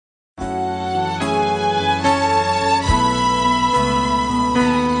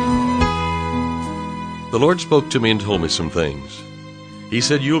The Lord spoke to me and told me some things. He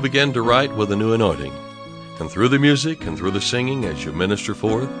said, you'll begin to write with a new anointing. And through the music and through the singing as you minister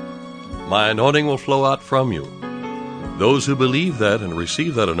forth, my anointing will flow out from you. Those who believe that and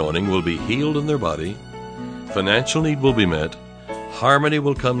receive that anointing will be healed in their body. Financial need will be met. Harmony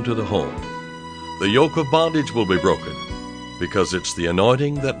will come to the home. The yoke of bondage will be broken, because it's the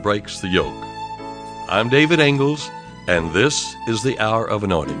anointing that breaks the yoke. I'm David Engels, and this is the Hour of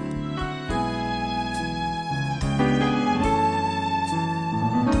Anointing.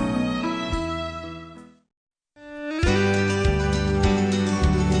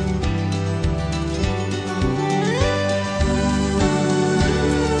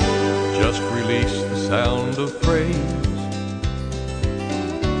 Just release the sound of praise.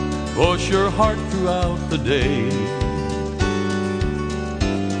 Push your heart throughout the day.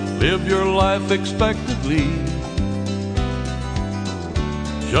 Live your life expectantly.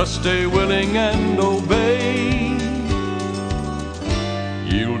 Just stay willing and obey.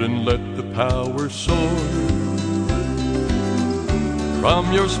 Yield and let the power soar.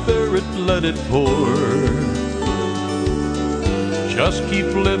 From your spirit let it pour. Just keep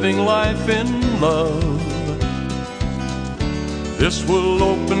living life in love. This will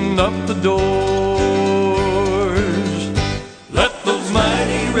open up the doors. Let those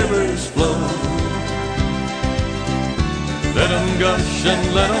mighty rivers flow. Let them gush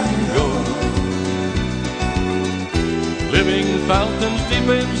and let them go. Living fountains deep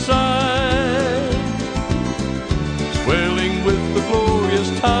inside, swelling with the glorious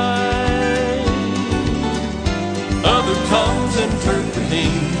tide. Other tongues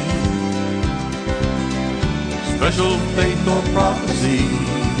interpreting, special faith or prophecy,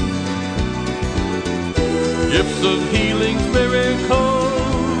 gifts of healing, miracles.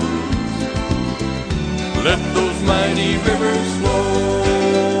 Let those mighty rivers flow.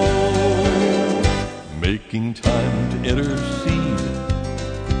 Making time to intercede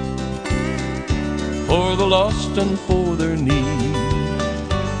for the lost and for their need.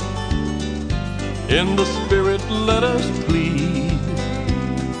 In the Spirit let us plead.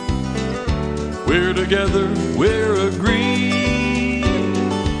 We're together, we're agreed.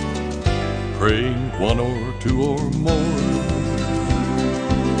 Praying one or two or more,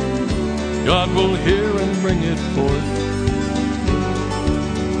 God will hear and bring it forth.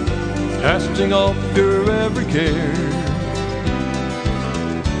 Casting off your every care.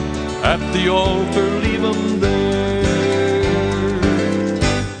 At the altar leave them there.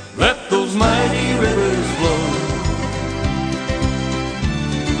 Let those mighty rivers flow.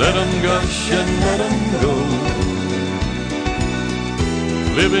 Let them gush and let them go.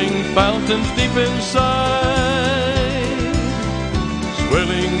 Living fountains deep inside,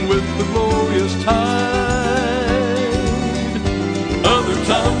 swelling with the glorious tide. Other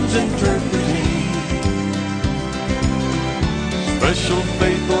tongues interpreting, special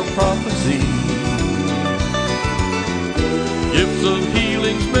faith or prophecy, gifts of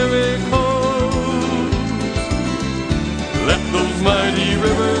healings, miracles. Let those mighty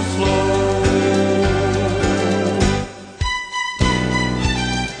rivers flow.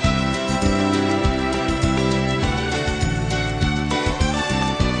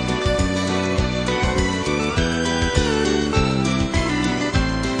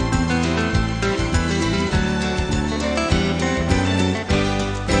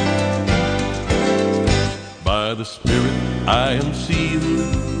 By the Spirit I am sealed.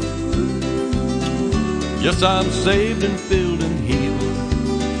 Yes, I'm saved and filled and healed.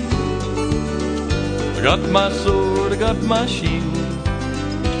 I got my sword, I got my shield.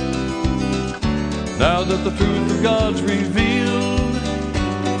 Now that the truth of God's revealed,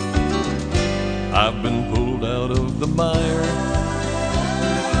 I've been pulled out of the mire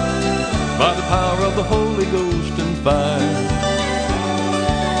by the power of the Holy Ghost and fire.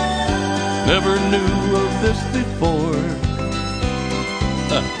 Never knew of this before,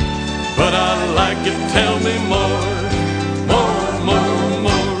 but I like it. Tell me more, more, more,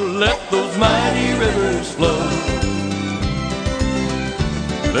 more. Let those mighty rivers flow.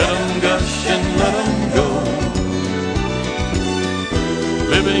 Let them gush and let them go.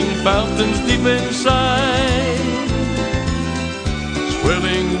 Living fountains deep inside,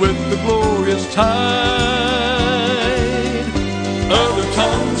 swelling with the glorious tide. Other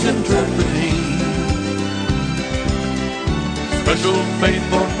tongues interpreting, special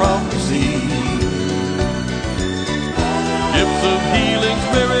faith or prophecy, gifts of healings,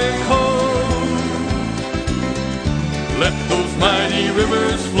 miracles. Let those mighty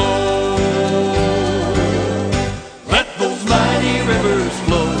rivers flow. Let those mighty rivers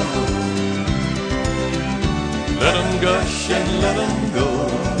flow. Let them gush and let them go.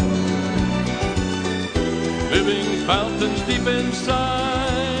 Mountains deep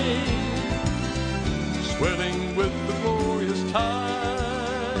inside, swelling with the glorious tide.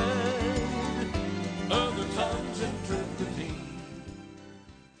 Other times in tragedy.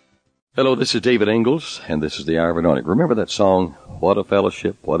 Hello, this is David Ingalls, and this is the Hour of Anointing. Remember that song, What a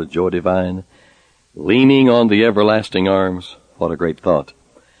Fellowship, What a Joy Divine? Leaning on the everlasting arms, what a great thought.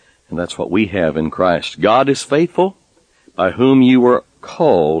 And that's what we have in Christ. God is faithful, by whom you were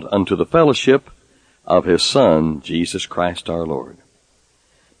called unto the fellowship of his Son, Jesus Christ our Lord.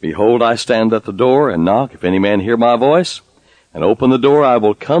 Behold, I stand at the door and knock. If any man hear my voice and open the door, I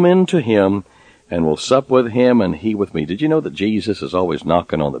will come into him and will sup with him and he with me. Did you know that Jesus is always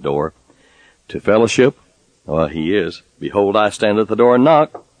knocking on the door to fellowship? Well, he is. Behold, I stand at the door and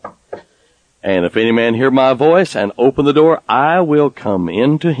knock. And if any man hear my voice and open the door, I will come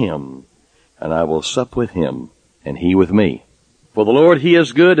into him, and I will sup with him, and he with me. For the Lord, he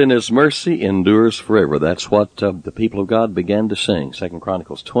is good, and his mercy endures forever. That's what the people of God began to sing. 2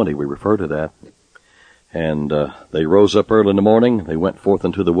 Chronicles 20, we refer to that. And they rose up early in the morning. They went forth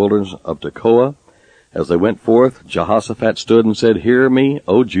into the wilderness of Tekoa. As they went forth, Jehoshaphat stood and said, Hear me,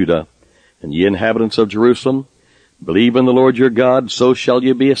 O Judah, and ye inhabitants of Jerusalem. Believe in the Lord your God, so shall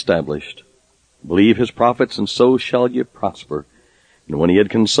ye be established. Believe his prophets, and so shall ye prosper. And when he had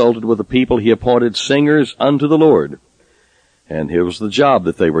consulted with the people, he appointed singers unto the Lord. And here was the job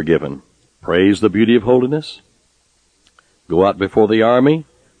that they were given. Praise the beauty of holiness. Go out before the army,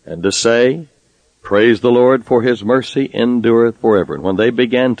 and to say, Praise the Lord, for his mercy endureth forever. And when they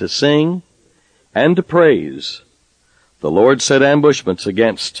began to sing and to praise, the Lord set ambushments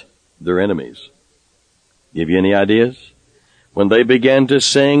against their enemies. Give you any ideas? When they began to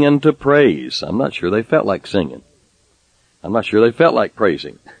sing and to praise, I'm not sure they felt like singing. I'm not sure they felt like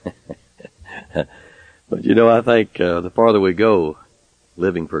praising. But you know, I think the farther we go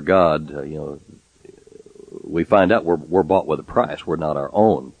living for God, we find out we're bought with a price. We're not our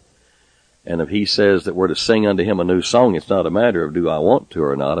own. And if he says that we're to sing unto him a new song, it's not a matter of do I want to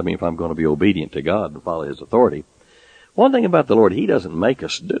or not. I mean, if I'm going to be obedient to God and follow his authority. One thing about the Lord, he doesn't make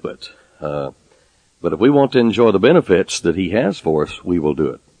us do it. But if we want to enjoy the benefits that he has for us, we will do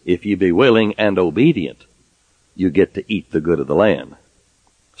it. If you be willing and obedient, you get to eat the good of the land.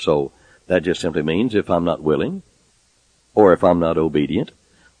 So that just simply means if I'm not willing, or if I'm not obedient,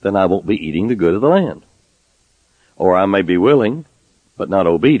 then I won't be eating the good of the land. Or I may be willing, but not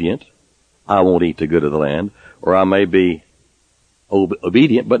obedient, I won't eat the good of the land. Or I may be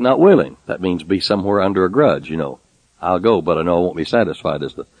obedient, but not willing. That means be somewhere under a grudge, I'll go, but I know I won't be satisfied,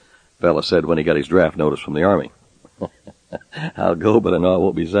 as the fella said when he got his draft notice from the army. I'll go, but I know I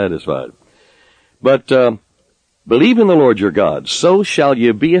won't be satisfied. But believe in the Lord your God, so shall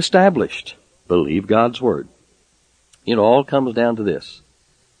you be established. Believe God's word. All comes down to this.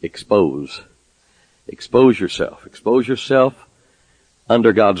 Expose. Expose yourself. Expose yourself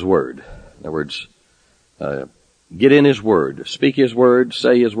under God's word. In other words, get in his word. Speak his word,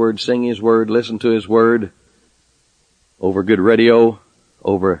 say his word, sing his word, listen to his word. Over good radio,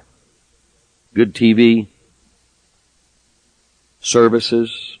 over good TV,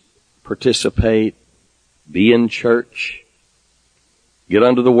 services, participate, be in church, get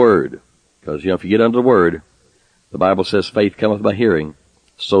under the Word. Because, if you get under the Word, the Bible says faith cometh by hearing.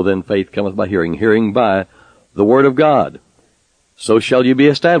 So then faith cometh by hearing, hearing by the Word of God. So shall you be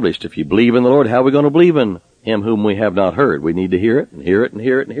established. If you believe in the Lord, how are we going to believe in him whom we have not heard? We need to hear it and hear it and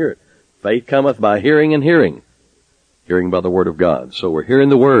hear it and hear it. Faith cometh by hearing and hearing. Hearing by the Word of God. So we're hearing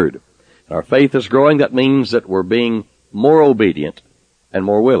the Word. Our faith is growing. That means that we're being more obedient and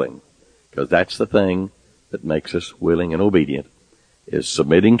more willing. Because that's the thing that makes us willing and obedient, is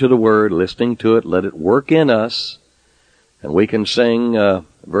submitting to the Word, listening to it, let it work in us. And we can sing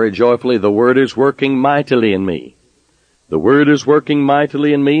very joyfully, the Word is working mightily in me. The Word is working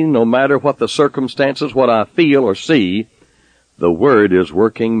mightily in me, no matter what the circumstances, what I feel or see, the Word is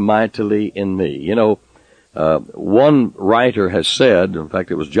working mightily in me. One writer has said, in fact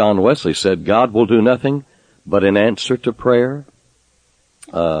it was John Wesley said, God will do nothing but in answer to prayer.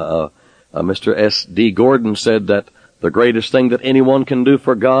 Mr. S.D. Gordon said that the greatest thing that anyone can do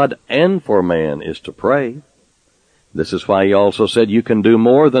for God and for man is to pray. This is why he also said you can do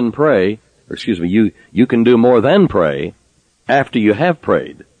more than pray, you can do more than pray after you have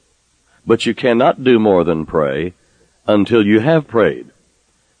prayed. But you cannot do more than pray until you have prayed.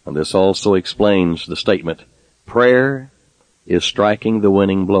 And this also explains the statement, prayer is striking the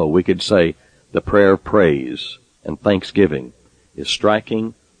winning blow. We could say the prayer of praise and thanksgiving is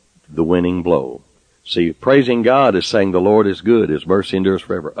striking the winning blow. See, praising God is saying the Lord is good, his mercy endures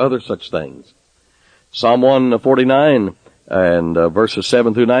forever, other such things. Psalm 149 and verses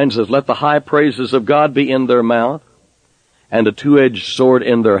 7 through 9 says, Let the high praises of God be in their mouth, and a two-edged sword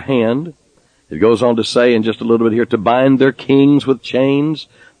in their hand. It goes on to say in just a little bit here, to bind their kings with chains,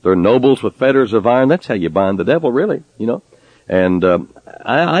 their nobles with fetters of iron. That's how you bind the devil, really, you know. And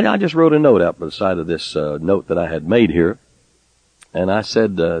I just wrote a note out by the side of this note that I had made here. And I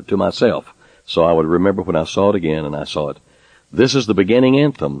said to myself, so I would remember when I saw it again, and I saw it, this is the beginning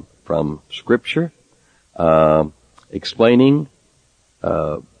anthem from Scripture explaining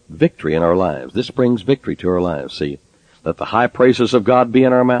victory in our lives. This brings victory to our lives. See, let the high praises of God be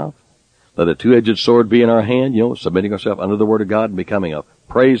in our mouth. Let a two-edged sword be in our hand, you know, submitting ourselves under the Word of God and becoming a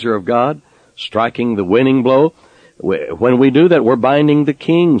praiser of God, striking the winning blow. When we do that, we're binding the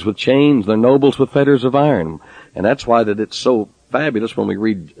kings with chains, the nobles with fetters of iron. And that's why that it's so fabulous when we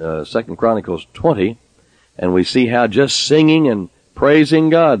read 2 Chronicles 20, and we see how just singing and praising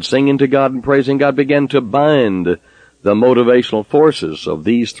God, singing to God and praising God began to bind the motivational forces of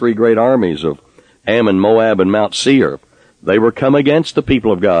these three great armies of Ammon, Moab, and Mount Seir. They were come against the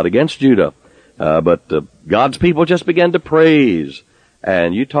people of God, against Judah. But God's people just began to praise.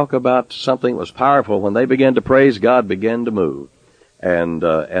 And you talk about something that was powerful. When they began to praise, God began to move. And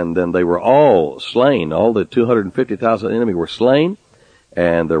then they were all slain. All the 250,000 enemy were slain.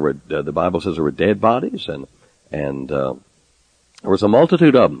 And there were, the Bible says there were dead bodies. And there was a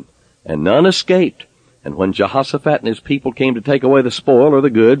multitude of them. And none escaped. And when Jehoshaphat and his people came to take away the spoil or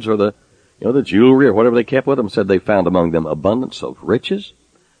the goods or the jewelry or whatever they kept with them, said they found among them abundance of riches,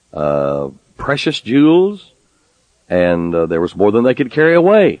 precious jewels, and there was more than they could carry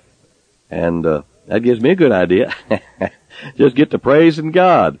away. And that gives me a good idea. Just get to praising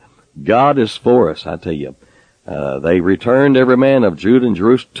God. God is for us, I tell you. They returned every man of Judah and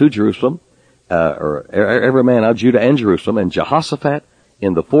to Jerusalem, or every man of Judah and Jerusalem, and Jehoshaphat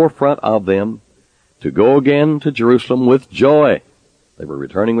in the forefront of them, to go again to Jerusalem with joy. They were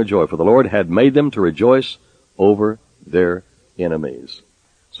returning with joy, for the Lord had made them to rejoice over their enemies.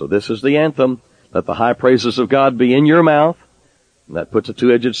 So this is the anthem. Let the high praises of God be in your mouth. And that puts a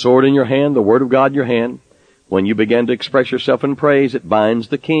two-edged sword in your hand, the Word of God in your hand. When you begin to express yourself in praise, it binds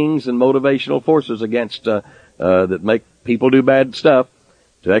the kings and motivational forces against that make people do bad stuff,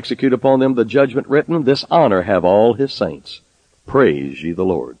 to execute upon them the judgment written. This honor have all his saints. Praise ye the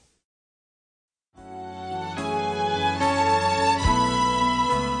Lord.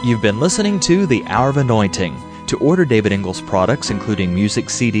 You've been listening to The Hour of Anointing. To order David Ingles products, including music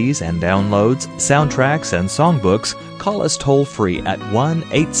CDs and downloads, soundtracks, and songbooks, call us toll-free at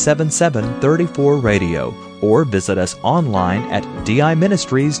 1-877-34-RADIO or visit us online at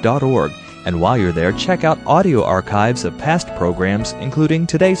diministries.org. And while you're there, check out audio archives of past programs, including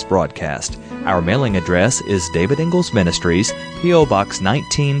today's broadcast. Our mailing address is David Ingles Ministries, P.O. Box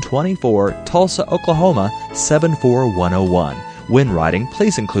 1924, Tulsa, Oklahoma 74101. When writing,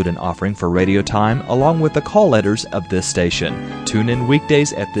 please include an offering for radio time along with the call letters of this station. Tune in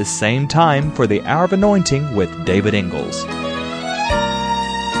weekdays at this same time for the Hour of Anointing with David Ingles. Go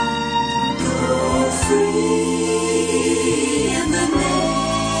free in the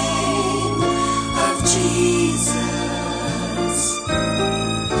name of Jesus.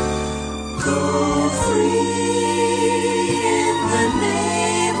 Go free in the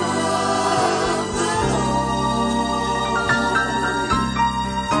name of the Lord.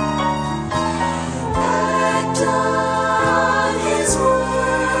 Act on His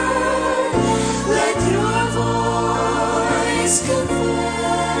word. Let your voice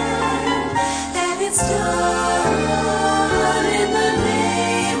confirm that it's done.